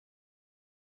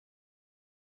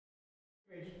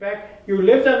Back, you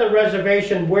lived on the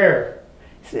reservation where?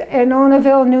 In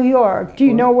Onaville, New York. Do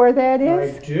you know where that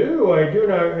is? I do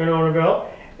know in Onaville.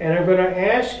 And I'm going to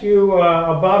ask you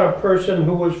about a person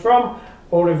who was from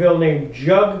Onaville named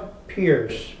Jug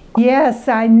Pierce. Yes,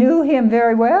 I knew him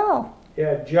very well.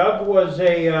 Yeah, Jug was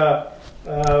a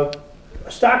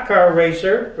stock car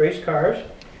racer, raced cars.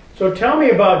 So tell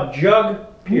me about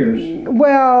Jug Pierce.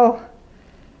 Well,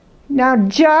 now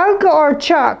Jug or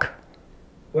Chuck?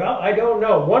 Well, I don't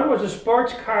know. One was a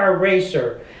sports car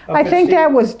racer. I think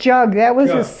that was Jug. That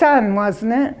was his son,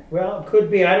 wasn't it? Well, it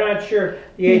could be. I'm not sure.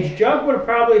 The age Jug would have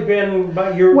probably been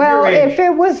about your age. Well, if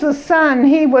it was the son,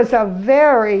 he was a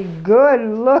very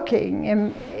good-looking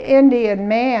Indian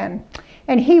man.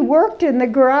 And he worked in the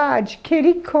garage,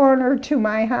 kitty corner to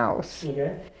my house.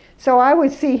 Okay. So I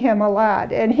would see him a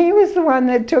lot. And he was the one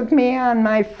that took me on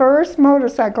my first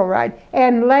motorcycle ride,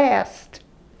 and last.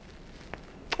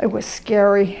 It was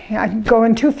scary. I'm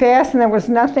going too fast and there was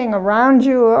nothing around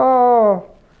you. Oh,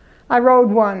 I rode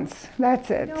once.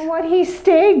 That's it. You know what? He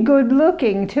stayed good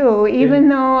looking too, even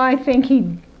though I think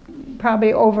he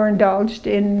probably overindulged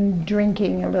in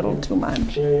drinking a little too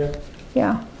much.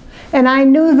 Yeah. And I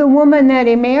knew the woman that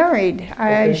he married.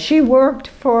 She worked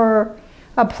for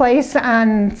a place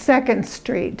on 2nd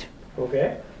Street.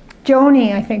 Okay.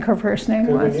 Joni, I think her first name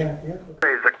was.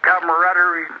 The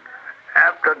camaraderie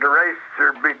after the race,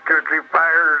 there'd be 2 or 3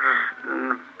 fires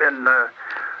in the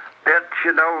pits,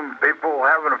 you know, and people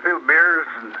having a few beers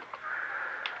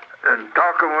and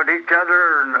talking with each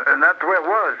other, and that's the way it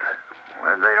was.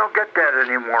 And they don't get that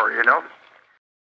anymore, you know.